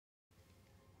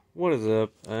What is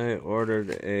up? I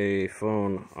ordered a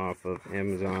phone off of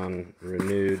Amazon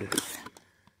Renewed.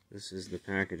 This is the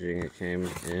packaging it came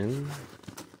in.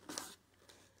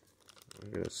 We're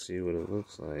gonna see what it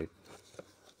looks like.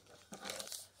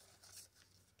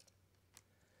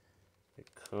 It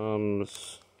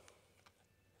comes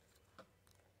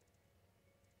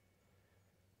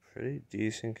pretty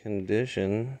decent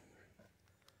condition.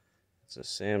 It's a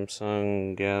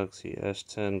Samsung Galaxy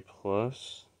S10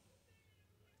 Plus.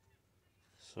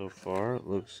 So far, it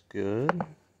looks good.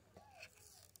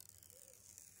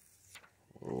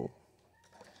 Oh,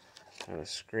 got a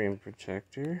screen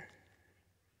protector.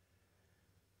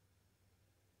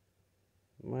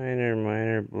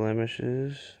 Minor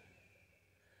blemishes.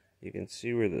 You can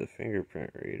see where the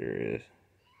fingerprint reader is.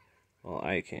 Well,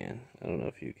 I can. I don't know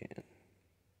if you can.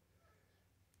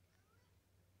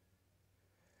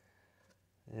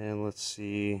 And let's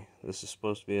see. This is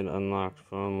supposed to be an unlocked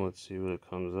phone. Let's see what it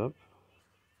comes up.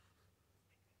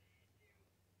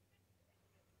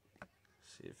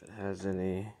 See if it has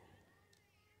any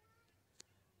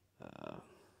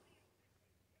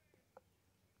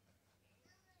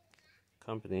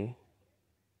company.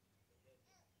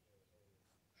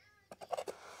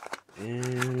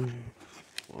 And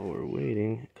while we're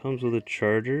waiting, it comes with a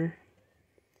charger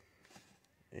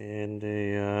and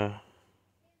a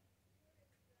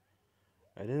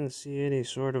I didn't see any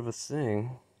sort of a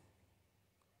thing.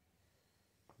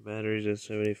 Battery's at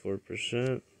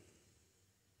 74%.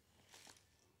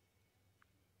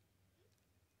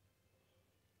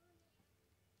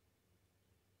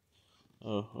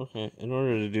 Oh, okay. In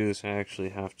order to do this, I actually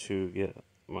have to get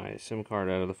my SIM card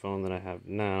out of the phone that I have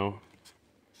now.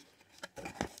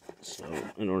 So,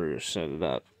 in order to set it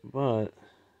up. But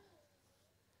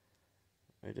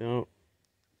I don't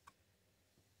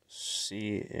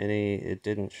see any, it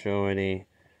didn't show any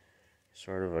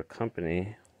sort of a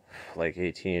company like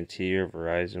AT&T or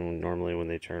Verizon. Normally when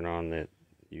they turn on that,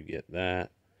 you get that.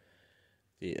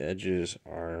 The edges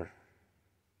are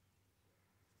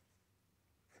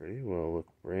pretty well look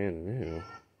brand new.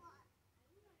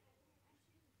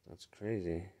 That's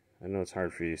crazy. I know it's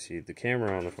hard for you to see. The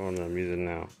camera on the phone that I'm using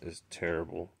now is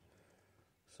terrible.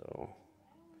 So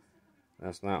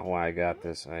that's not why I got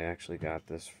this. I actually got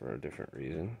this for a different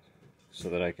reason. So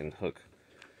that I can hook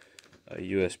a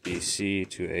USB-C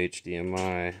to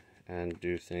HDMI and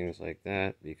do things like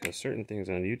that. Because certain things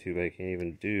on YouTube I can't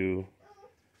even do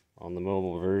on the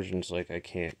mobile versions. Like I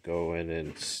can't go in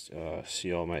and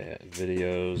see all my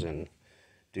videos and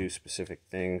do specific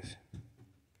things.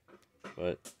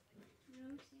 But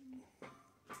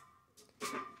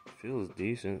feels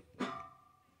decent.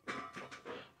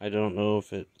 I don't know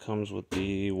if it comes with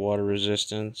the water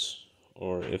resistance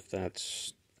or if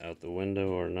that's out the window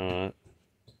or not.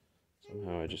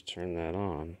 Somehow I just turned that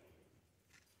on.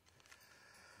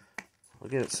 I'll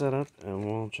get it set up and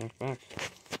we'll check back.